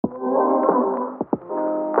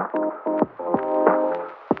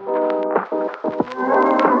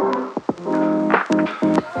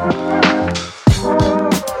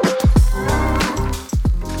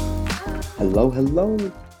hello.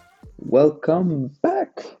 Welcome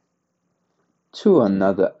back to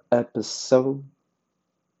another episode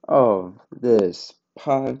of this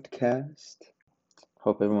podcast.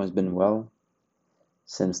 Hope everyone's been well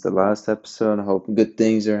since the last episode. I hope good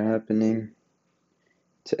things are happening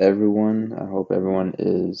to everyone. I hope everyone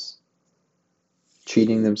is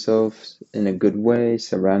treating themselves in a good way,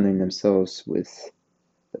 surrounding themselves with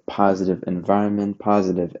a positive environment,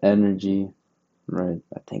 positive energy, right?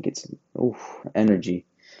 I think it's energy.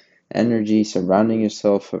 Energy, surrounding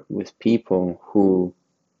yourself with people who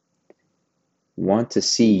want to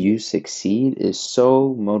see you succeed is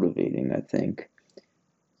so motivating, I think,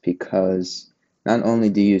 because not only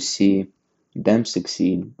do you see them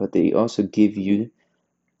succeed, but they also give you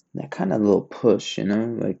that kind of little push,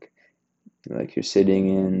 like you're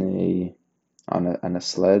sitting on a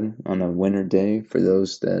sled on a winter day for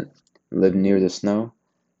those that live near the snow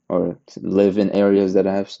or live in areas that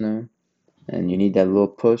have snow, and you need that little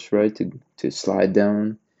push, right, to slide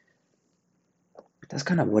down. That's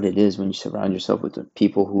kind of what it is when you surround yourself with the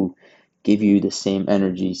people who give you the same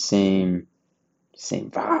energy, same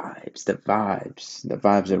vibes. The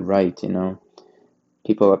vibes are right.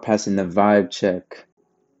 People are passing the vibe check,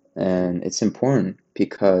 and it's important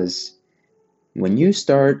because when you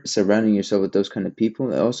start surrounding yourself with those kind of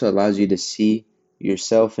people, it also allows you to see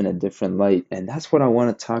yourself in a different light. And that's what I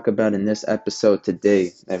want to talk about in this episode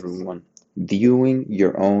today, everyone. Viewing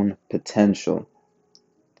your own potential,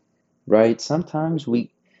 right? Sometimes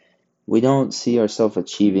we don't see ourselves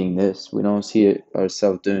achieving this. We don't see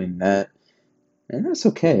ourselves doing that. And that's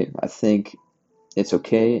okay. I think it's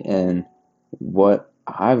okay. And what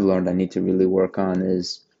I've learned I need to really work on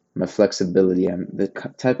is my flexibility. I'm the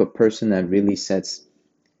type of person that really sets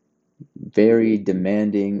very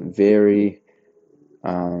demanding, very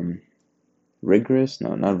rigorous.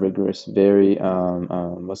 No, not rigorous. Very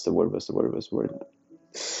what's the word?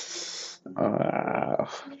 Uh,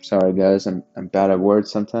 Sorry guys, I'm bad at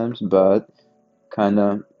words sometimes, but kind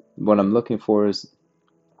of what I'm looking for is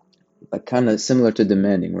like kind of similar to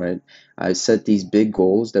demanding, right? I set these big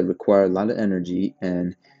goals that require a lot of energy,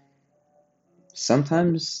 and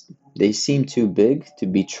sometimes they seem too big to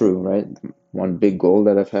be true, right? One big goal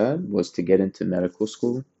that I've had was to get into medical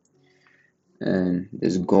school, and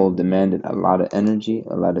this goal demanded a lot of energy,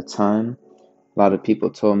 a lot of time. A lot of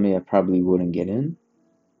people told me I probably wouldn't get in.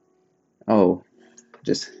 Oh,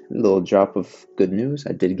 just a little drop of good news.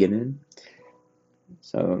 I did get in.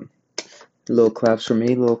 So, little claps for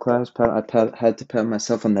me, little claps. Had to pat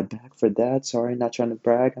myself on the back for that. Sorry, not trying to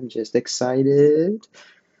brag. I'm just excited.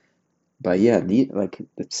 But yeah, like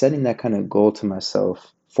setting that kind of goal to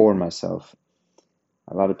myself, for myself.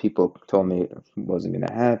 A lot of people told me it wasn't going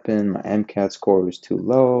to happen. My MCAT score was too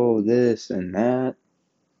low, this and that.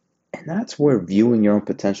 And that's where viewing your own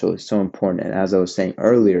potential is so important. And as I was saying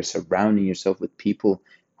earlier, surrounding yourself with people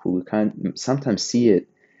who sometimes see it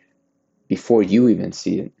before you even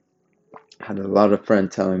see it. I had a lot of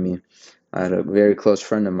friends telling me, I had a very close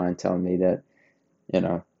friend of mine telling me that, you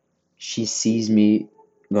know, she sees me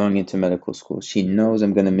going into medical school. She knows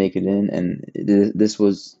I'm going to make it in. And this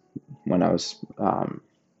was when I was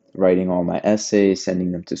writing all my essays,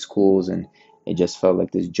 sending them to schools, and it just felt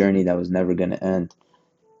like this journey that was never going to end.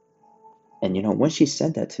 And, when she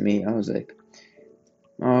said that to me, I was like,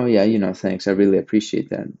 oh, yeah, thanks. I really appreciate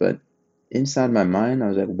that. But inside my mind, I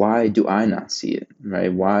was like, why do I not see it,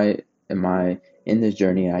 right? Why am I in this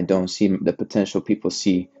journey and I don't see the potential people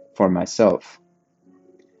see for myself?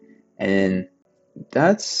 And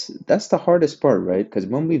that's the hardest part, right? Because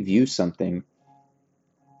when we view something,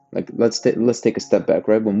 like let's take a step back,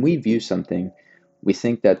 right? When we view something, we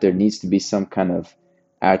think that there needs to be some kind of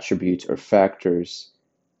attributes or factors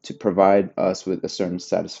to provide us with a certain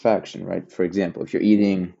satisfaction, right? For example, if you're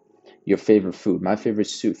eating your favorite food, my favorite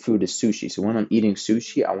food is sushi. So when I'm eating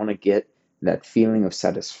sushi, I want to get that feeling of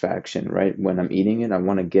satisfaction, right? When I'm eating it, I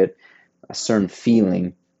want to get a certain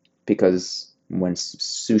feeling because when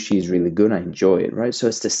sushi is really good, I enjoy it, right? So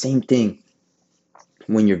it's the same thing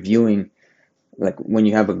when you're viewing, like when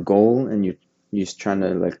you have a goal and you're just trying to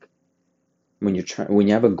like when you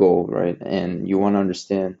have a goal, right, and you want to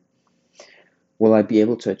understand, will I be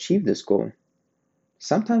able to achieve this goal?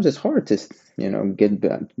 Sometimes it's hard to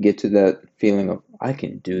get to that feeling of I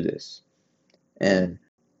can do this, and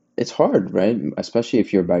it's hard, right? Especially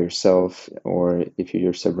if you're by yourself or if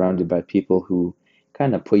you're surrounded by people who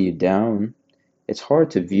kind of put you down. It's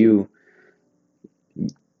hard to view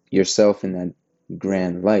yourself in that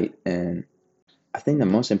grand light. And I think the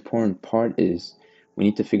most important part is we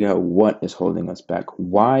need to figure out what is holding us back.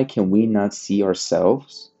 Why can we not see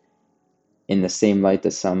ourselves in the same light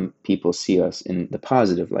that some people see us, in the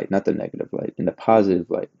positive light, not the negative light, in the positive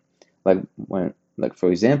light. Like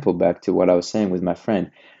for example, back to what I was saying with my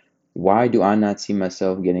friend, why do I not see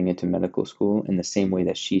myself getting into medical school in the same way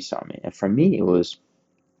that she saw me? And for me, it was,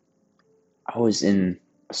 I was in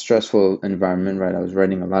a stressful environment, right? I was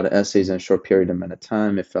writing a lot of essays in a short period amount of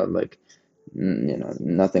time. It felt like,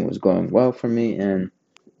 nothing was going well for me. And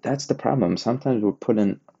that's the problem. Sometimes we're put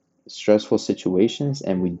in stressful situations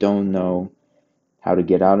and we don't know how to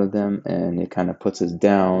get out of them, and it kind of puts us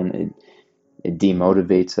down. It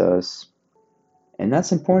demotivates us. And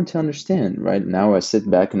that's important to understand, right? Now I sit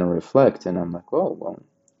back and I reflect and I'm like, oh, well,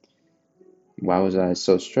 why was I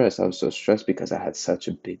so stressed? I was so stressed because I had such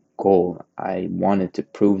a big goal. I wanted to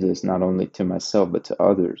prove this not only to myself, but to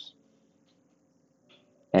others.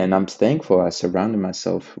 And I'm thankful I surrounded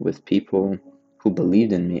myself with people who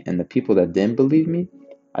believed in me. And the people that didn't believe me,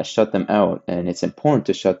 I shut them out. And it's important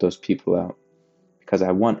to shut those people out because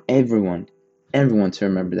I want everyone to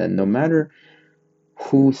remember that no matter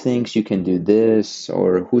who thinks you can do this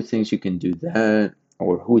or who thinks you can do that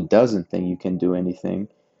or who doesn't think you can do anything,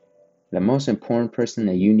 the most important person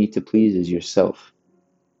that you need to please is yourself.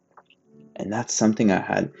 And that's something I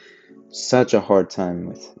had such a hard time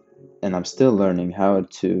with. And I'm still learning how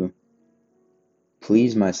to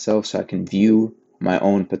please myself so I can view my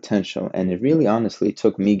own potential. And it really honestly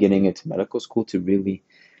took me getting into medical school to really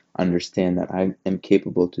understand that I am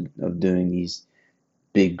capable of doing these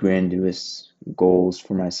big, grandiose goals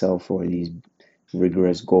for myself or these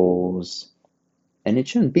rigorous goals. And it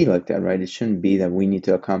shouldn't be like that, right? It shouldn't be that we need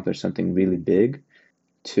to accomplish something really big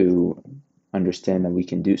to understand that we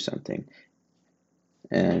can do something.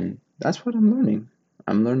 And that's what I'm learning.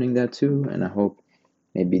 I'm learning that too, and I hope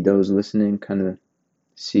maybe those listening kind of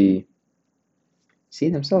see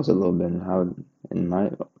themselves a little bit in how in my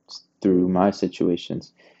through my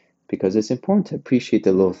situations, because it's important to appreciate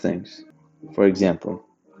the little things. For example,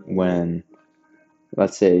 when,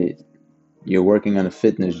 let's say, you're working on a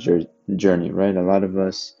fitness journey, right? A lot of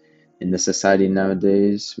us in the society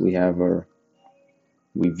nowadays, we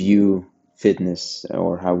view fitness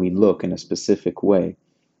or how we look in a specific way,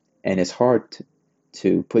 and it's hard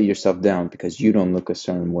to put yourself down because you don't look a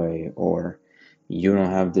certain way or you don't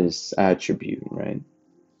have this attribute, right?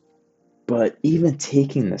 But even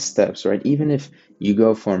taking the steps, right? Even if you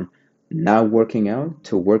go from not working out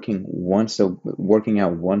to working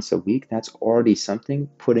out once a week, that's already something,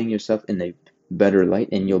 putting yourself in a better light,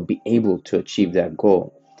 and you'll be able to achieve that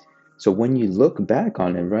goal. So when you look back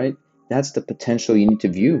on it, right, that's the potential you need to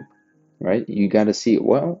view, right? You got to see,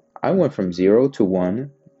 well, I went from 0 to 1.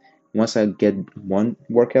 Once I get one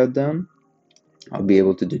workout done, I'll be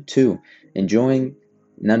able to do two.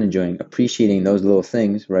 Not enjoying, appreciating those little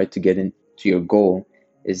things, right, to get into your goal,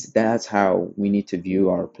 that's how we need to view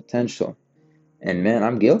our potential. And man,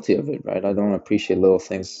 I'm guilty of it, right? I don't appreciate little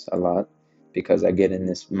things a lot because I get in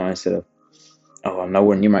this mindset of, oh, I'm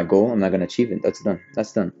nowhere near my goal. I'm not going to achieve it. That's done.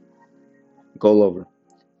 That's done. Goal over.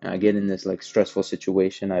 And I get in this like stressful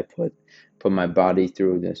situation. I put my body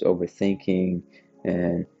through this overthinking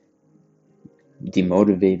and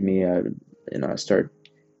demotivate me. I start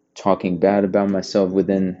talking bad about myself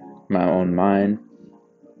within my own mind.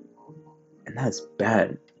 And that's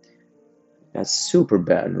bad. That's super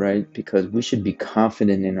bad, right? Because we should be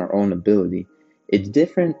confident in our own ability. It's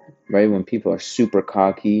different, right, when people are super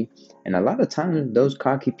cocky. And a lot of times, those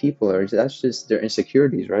cocky people that's just their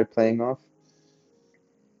insecurities, right, playing off.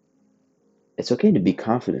 It's okay to be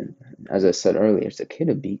confident. As I said earlier, it's okay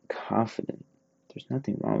to be confident. There's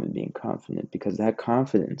nothing wrong with being confident because that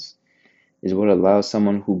confidence is what allows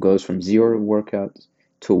someone who goes from 0 workouts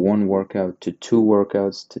to 1 workout to 2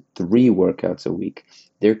 workouts to 3 workouts a week.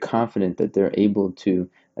 They're confident that they're able to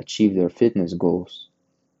achieve their fitness goals.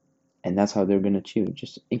 And that's how they're going to achieve it,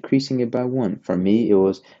 just increasing it by 1. For me, it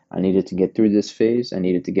was I needed to get through this phase, I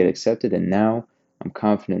needed to get accepted, and now I'm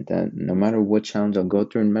confident that no matter what challenge I'll go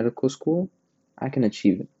through in medical school, I can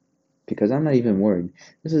achieve it because I'm not even worried.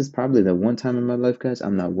 This is probably the one time in my life, guys,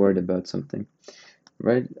 I'm not worried about something.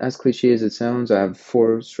 Right? As cliche as it sounds, I have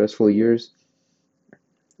 4 stressful years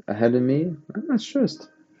ahead of me. I'm not stressed.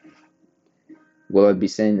 Will I be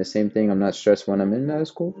saying the same thing? I'm not stressed when I'm in medical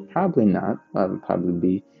school? Probably not. I'll probably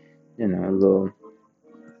be, a little,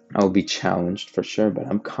 I'll be challenged for sure, but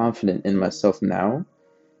I'm confident in myself now.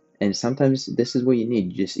 And sometimes this is what you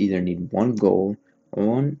need. You just either need one goal,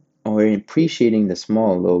 or appreciating the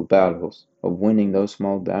small little battles, of winning those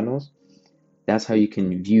small battles. That's how you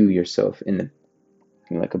can view yourself in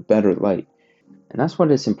like a better light. And that's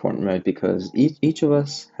what is important, right? Because each of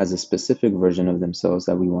us has a specific version of themselves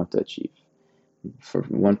that we want to achieve. For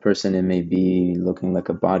one person, it may be looking like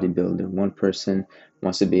a bodybuilder. One person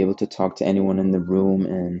wants to be able to talk to anyone in the room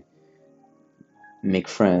and make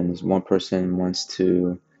friends. One person wants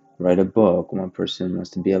to write a book. One person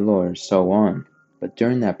wants to be a lawyer, so on. But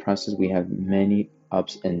during that process, we have many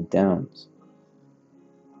ups and downs.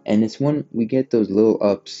 And it's when we get those little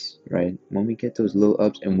ups, right? When we get those little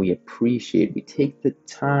ups and we appreciate, we take the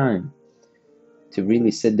time to really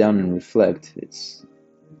sit down and reflect.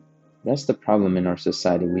 That's the problem in our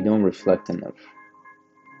society. We don't reflect enough.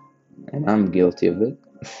 And I'm guilty of it.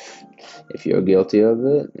 If you're guilty of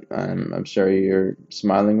it, I'm sure you're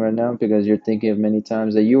smiling right now because you're thinking of many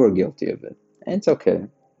times that you were guilty of it. And it's okay.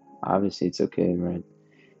 Obviously, it's okay, right?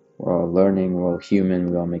 We're all learning, we're all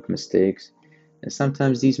human, we all make mistakes. And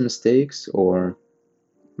sometimes these mistakes or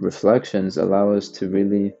reflections allow us to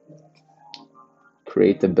really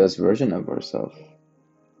create the best version of ourselves.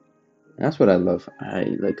 And that's what I love.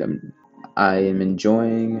 I am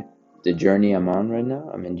enjoying the journey I'm on right now.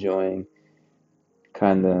 I'm enjoying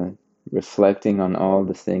kind of reflecting on all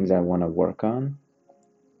the things I want to work on.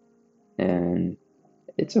 And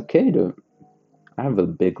it's okay to, I have a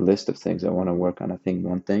big list of things I want to work on. I think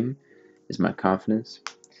one thing is my confidence.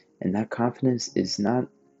 And that confidence is not,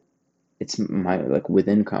 it's my, like,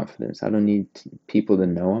 within confidence. I don't need people to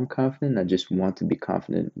know I'm confident. I just want to be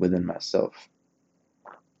confident within myself.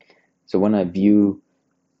 So when I view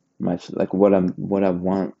my, like, what I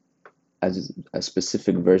want as a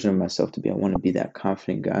specific version of myself to be, I want to be that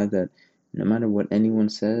confident guy that no matter what anyone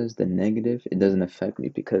says, the negative, it doesn't affect me,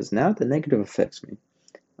 because now the negative affects me.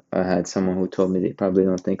 I had someone who told me they probably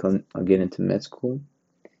don't think I'll get into med school,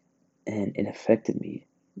 and it affected me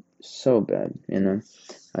so bad, you know.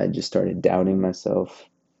 I just started doubting myself.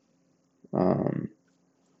 Um,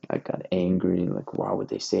 I got angry, like, why would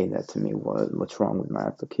they say that to me? What's wrong with my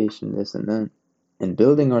application? This and that. And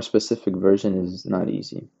building our specific version is not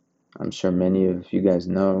easy. I'm sure many of you guys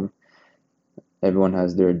know everyone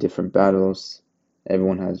has their different battles.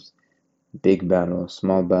 Everyone has big battles,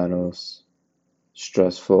 small battles,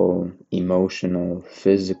 stressful, emotional,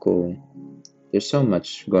 physical. There's so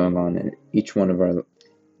much going on in each one of our,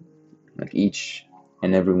 like, each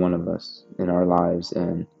and every one of us in our lives.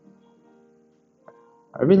 And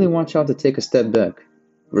I really want y'all to take a step back,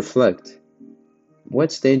 reflect.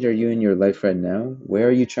 What stage are you in your life right now? Where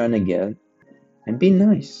are you trying to get? And be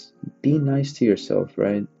nice. Be nice to yourself,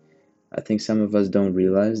 right? I think some of us don't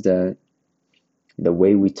realize that the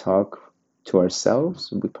way we talk to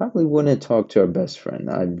ourselves, we probably wouldn't talk to our best friend.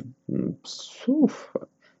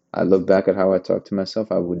 I look back at how I talk to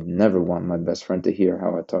myself. I would never want my best friend to hear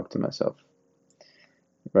how I talk to myself,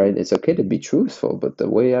 right? It's okay to be truthful, but the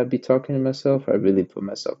way I be talking to myself, I really put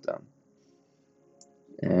myself down.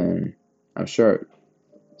 And I'm sure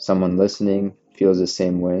someone listening feels the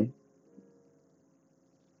same way.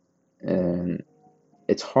 And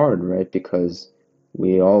it's hard, right? Because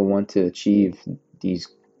we all want to achieve these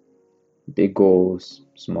big goals,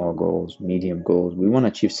 small goals, medium goals. We want to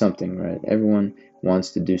achieve something, right? Everyone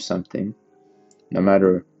wants to do something, no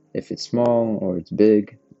matter if it's small or it's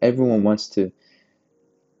big. Everyone wants to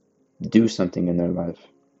do something in their life,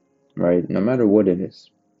 right? No matter what it is.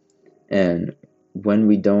 And when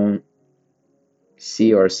we don't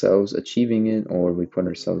see ourselves achieving it, or we put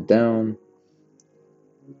ourselves down,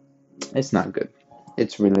 it's not good.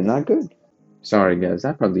 It's really not good. Sorry, guys.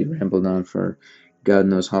 I probably rambled on for God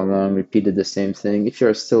knows how long, repeated the same thing. If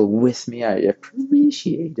you're still with me, I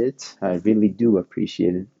appreciate it. I really do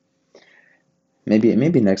appreciate it.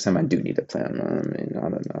 Maybe next time I do need a plan. I mean, I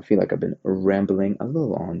don't know. I feel like I've been rambling a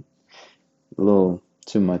little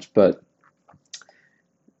too much. But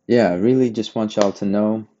yeah, I really just want y'all to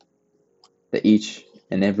know that each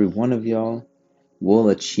and every one of y'all will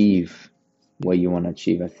achieve what you want to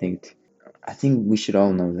achieve. I think we should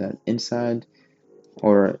all know that inside,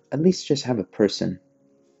 or at least just have a person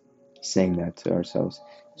saying that to ourselves.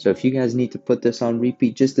 So if you guys need to put this on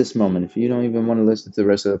repeat, just this moment, if you don't even want to listen to the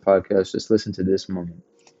rest of the podcast, just listen to this moment.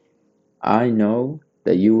 I know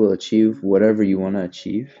that you will achieve whatever you want to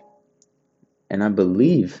achieve. And I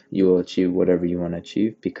believe you will achieve whatever you want to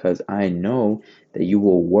achieve because I know that you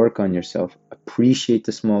will work on yourself, appreciate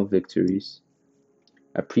the small victories,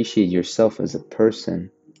 appreciate yourself as a person,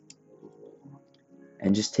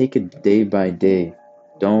 and just take it day by day.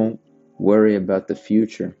 Don't worry about the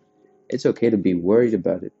future. It's okay to be worried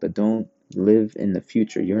about it, but don't live in the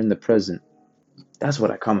future. You're in the present. That's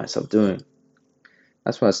what I call myself doing.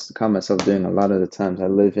 That's what I call myself doing a lot of the times. I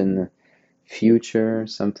live in the future,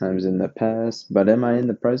 sometimes in the past, but am I in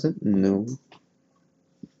the present? No.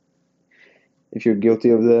 If you're guilty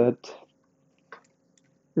of that,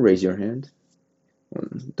 raise your hand.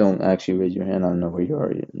 Don't actually raise your hand. I don't know where you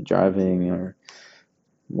are, driving or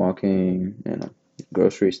walking in a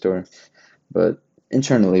grocery store, but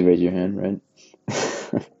internally raise your hand, right?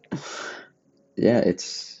 Yeah,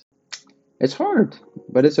 it's hard,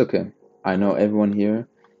 but it's okay. I know everyone here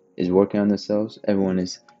is working on themselves. Everyone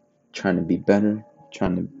is trying to be better,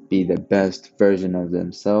 trying to be the best version of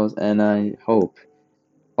themselves, and I hope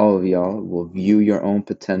all of y'all will view your own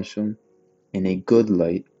potential in a good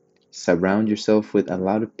light. Surround yourself with a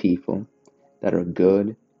lot of people that are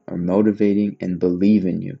good, are motivating, and believe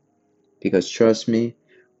in you. Because trust me,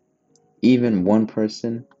 even one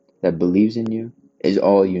person that believes in you is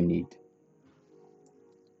all you need.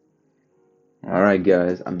 All right,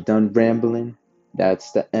 guys, I'm done rambling.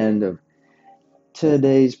 That's the end of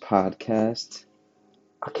today's podcast.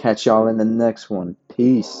 I'll catch y'all in the next one.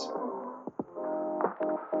 Peace.